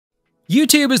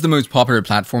YouTube is the most popular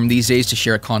platform these days to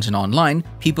share content online.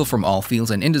 People from all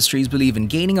fields and industries believe in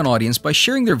gaining an audience by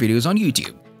sharing their videos on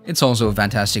YouTube. It's also a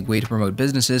fantastic way to promote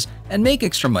businesses and make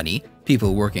extra money.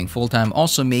 People working full-time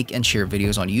also make and share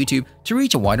videos on YouTube to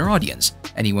reach a wider audience.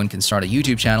 Anyone can start a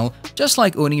YouTube channel, just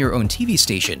like owning your own TV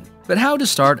station. But how to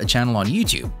start a channel on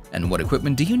YouTube, and what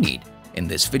equipment do you need? In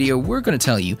this video, we're going to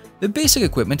tell you the basic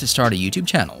equipment to start a YouTube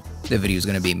channel. The video is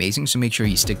going to be amazing, so make sure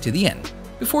you stick to the end.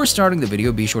 Before starting the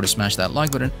video, be sure to smash that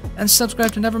like button and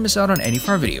subscribe to never miss out on any of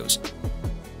our videos.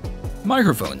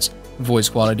 Microphones. Voice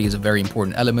quality is a very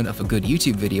important element of a good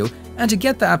YouTube video, and to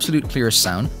get the absolute clearest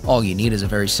sound, all you need is a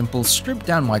very simple,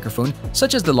 stripped-down microphone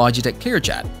such as the Logitech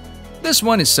ClearChat. This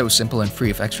one is so simple and free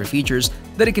of extra features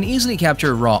that it can easily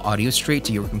capture raw audio straight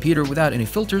to your computer without any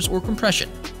filters or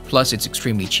compression. Plus, it's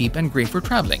extremely cheap and great for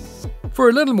traveling. For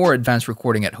a little more advanced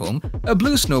recording at home, a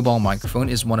Blue Snowball microphone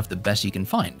is one of the best you can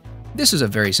find. This is a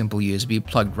very simple USB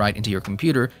plugged right into your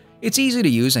computer. It's easy to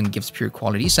use and gives pure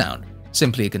quality sound.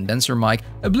 Simply a condenser mic,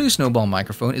 a Blue Snowball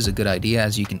microphone is a good idea,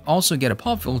 as you can also get a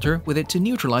pop filter with it to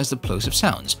neutralize the plosive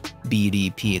sounds,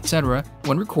 BDP, etc.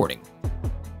 when recording.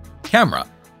 Camera.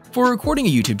 For recording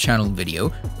a YouTube channel video,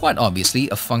 quite obviously,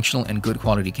 a functional and good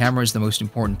quality camera is the most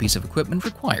important piece of equipment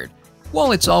required.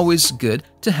 While it's always good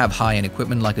to have high-end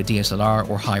equipment like a DSLR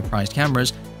or high-priced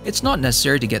cameras, it's not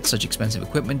necessary to get such expensive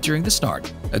equipment during the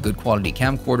start. A good quality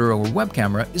camcorder or web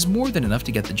camera is more than enough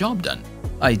to get the job done.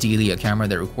 Ideally, a camera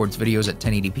that records videos at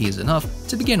 1080p is enough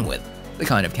to begin with. The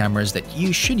kind of cameras that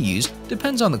you should use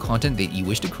depends on the content that you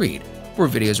wish to create. For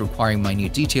videos requiring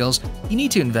minute details, you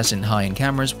need to invest in high-end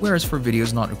cameras, whereas for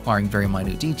videos not requiring very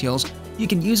minute details, you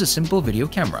can use a simple video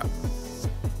camera.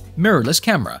 Mirrorless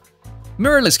camera.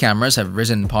 Mirrorless cameras have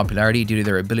risen in popularity due to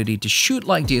their ability to shoot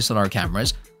like DSLR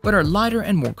cameras, but are lighter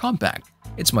and more compact.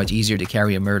 It's much easier to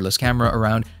carry a mirrorless camera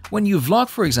around when you vlog,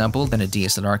 for example, than a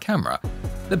DSLR camera.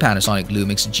 The Panasonic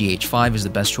Lumix GH5 is the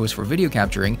best choice for video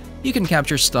capturing. You can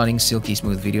capture stunning, silky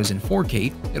smooth videos in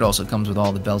 4K. It also comes with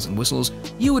all the bells and whistles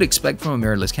you would expect from a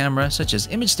mirrorless camera, such as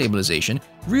image stabilization,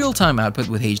 real-time output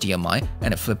with HDMI,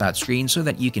 and a flip-out screen so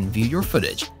that you can view your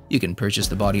footage. You can purchase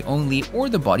the body only or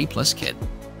the body plus kit.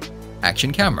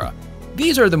 Action camera.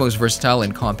 These are the most versatile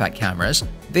and compact cameras.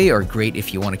 They are great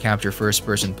if you want to capture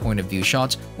first-person point-of-view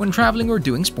shots when traveling or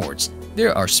doing sports. They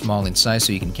are small in size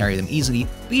so you can carry them easily,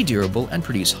 be durable, and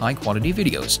produce high-quality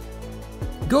videos.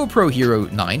 GoPro Hero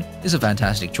 9 is a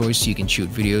fantastic choice so you can shoot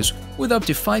videos with up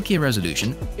to 5K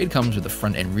resolution. It comes with a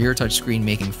front and rear touchscreen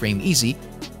making frame easy.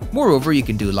 Moreover, you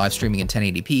can do live streaming in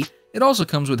 1080p. It also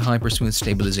comes with hyper-smooth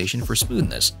stabilization for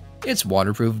smoothness. It's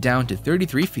waterproof down to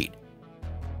 33 feet.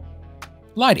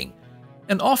 Lighting.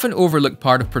 An often overlooked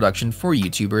part of production for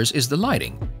YouTubers is the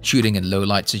lighting. Shooting in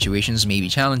low-light situations may be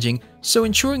challenging, so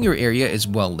ensuring your area is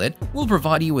well-lit will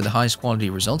provide you with the highest quality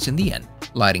results in the end.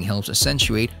 Lighting helps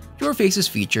accentuate your face's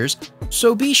features,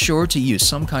 so be sure to use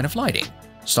some kind of lighting.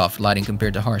 Soft lighting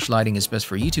compared to harsh lighting is best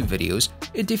for YouTube videos.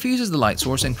 It diffuses the light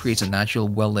source and creates a natural,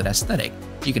 well-lit aesthetic.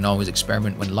 You can always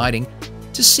experiment when lighting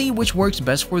to see which works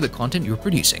best for the content you're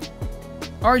producing.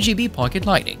 RGB pocket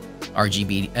lighting.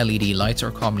 RGB LED lights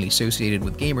are commonly associated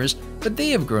with gamers, but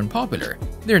they have grown popular.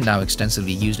 They're now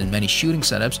extensively used in many shooting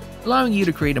setups, allowing you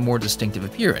to create a more distinctive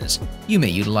appearance. You may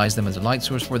utilize them as a light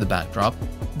source for the backdrop.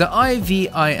 The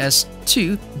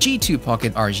IVIS-2 G2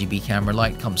 Pocket RGB camera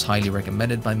light comes highly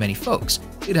recommended by many folks.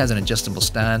 It has an adjustable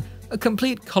stand, a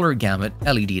complete color gamut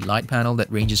LED light panel that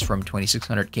ranges from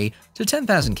 2600K to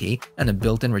 10,000K, and a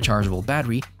built-in rechargeable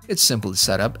battery. It's simple to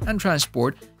set up and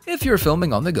transport if you're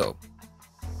filming on the go.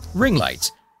 Ring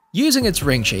lights. Using its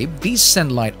ring shape, these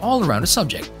send light all around a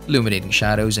subject, illuminating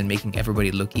shadows and making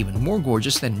everybody look even more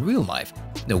gorgeous than in real life.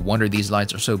 No wonder these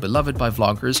lights are so beloved by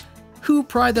vloggers who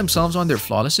pride themselves on their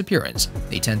flawless appearance.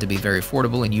 They tend to be very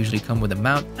affordable and usually come with a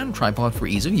mount and tripod for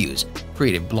ease of use.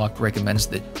 Creative Block recommends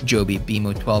the Joby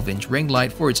Beamo 12-inch ring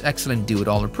light for its excellent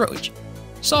do-it-all approach.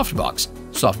 Softbox.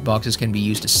 Softboxes can be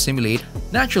used to simulate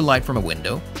natural light from a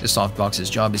window. The softbox's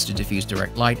job is to diffuse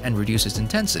direct light and reduce its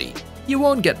intensity. You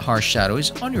won't get harsh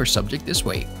shadows on your subject this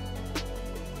way.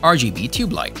 RGB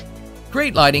tube light.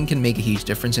 Great lighting can make a huge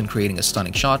difference in creating a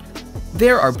stunning shot.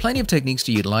 There are plenty of techniques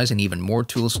to utilize and even more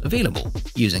tools available.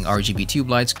 Using RGB tube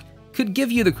lights could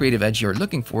give you the creative edge you're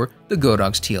looking for. The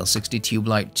Godox TL60 Tube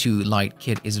Light 2 Light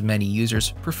Kit is many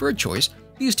users' preferred choice.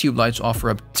 These tube lights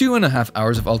offer up 2.5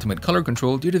 hours of ultimate color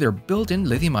control due to their built-in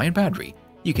lithium-ion battery.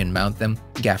 You can mount them,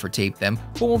 gaffer tape them,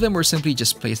 hold them, or simply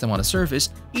just place them on a surface.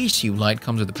 Each tube light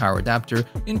comes with a power adapter,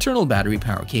 internal battery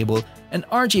power cable, an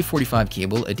RJ45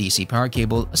 cable, a DC power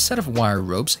cable, a set of wire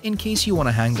ropes in case you want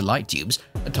to hang the light tubes,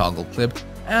 a toggle clip,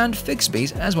 and fixed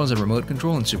base, as well as a remote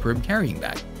control and superb carrying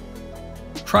bag.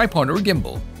 Tripod or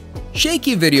gimbal.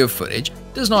 Shaky video footage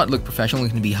does not look professional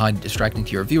and can be highly distracting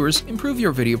to your viewers. Improve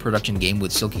your video production game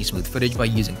with silky smooth footage by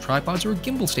using tripods or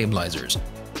gimbal stabilizers.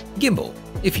 Gimbal.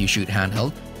 If you shoot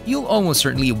handheld, you'll almost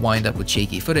certainly wind up with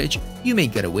shaky footage. You may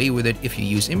get away with it if you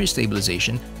use image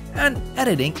stabilization and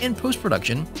editing in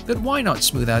post-production, but why not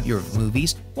smooth out your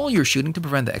movies while you're shooting to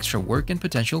prevent the extra work and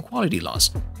potential quality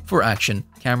loss? For action,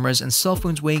 cameras, and cell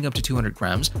phones weighing up to 200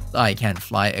 grams, the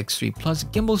iCanFly X3 Plus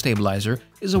Gimbal Stabilizer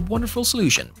is a wonderful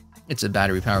solution. It's a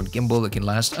battery-powered gimbal that can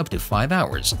last up to 5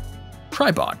 hours.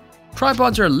 Tripod.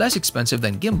 Tripods are less expensive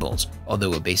than gimbals.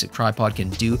 Although a basic tripod can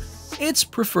do, it's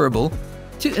preferable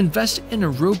to invest in a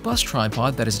robust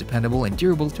tripod that is dependable and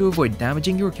durable to avoid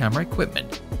damaging your camera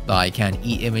equipment. The iCan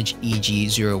E-Image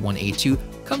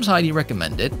EG0182 comes highly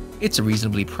recommended. It's a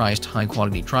reasonably priced,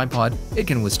 high-quality tripod. It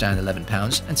can withstand 11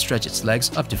 pounds and stretch its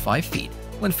legs up to 5 feet.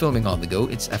 When filming on the go,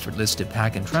 it's effortless to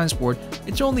pack and transport.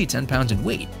 It's only 10 pounds in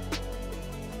weight.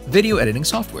 Video editing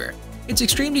software. It's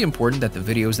extremely important that the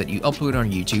videos that you upload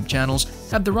on YouTube channels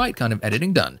have the right kind of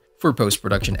editing done. For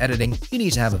post-production editing, you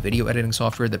need to have a video editing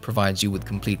software that provides you with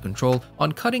complete control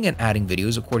on cutting and adding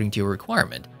videos according to your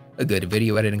requirement. A good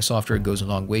video editing software goes a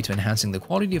long way to enhancing the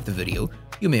quality of the video.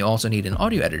 You may also need an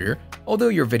audio editor. Although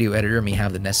your video editor may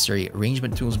have the necessary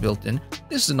arrangement tools built in,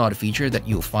 this is not a feature that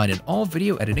you'll find in all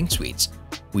video editing suites.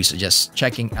 We suggest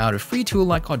checking out a free tool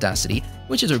like Audacity,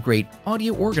 which is a great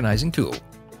audio organizing tool.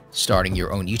 Starting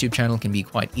your own YouTube channel can be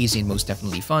quite easy and most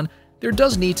definitely fun. There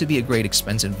does need to be a great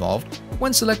expense involved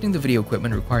when selecting the video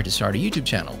equipment required to start a YouTube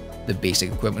channel. The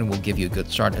basic equipment will give you a good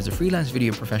start as a freelance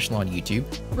video professional on YouTube.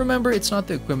 Remember, it's not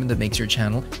the equipment that makes your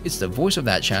channel, it's the voice of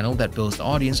that channel that builds the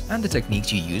audience and the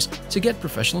techniques you use to get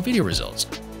professional video results.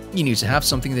 You need to have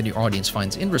something that your audience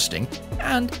finds interesting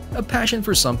and a passion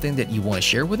for something that you want to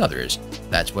share with others.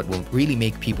 That's what will really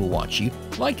make people watch you,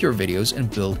 like your videos, and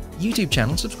build YouTube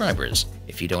channel subscribers.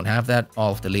 If you don't have that,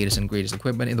 all of the latest and greatest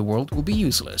equipment in the world will be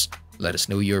useless. Let us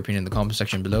know your opinion in the comment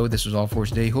section below. This was all for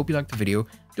today. Hope you liked the video.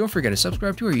 Don't forget to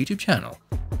subscribe to our YouTube channel.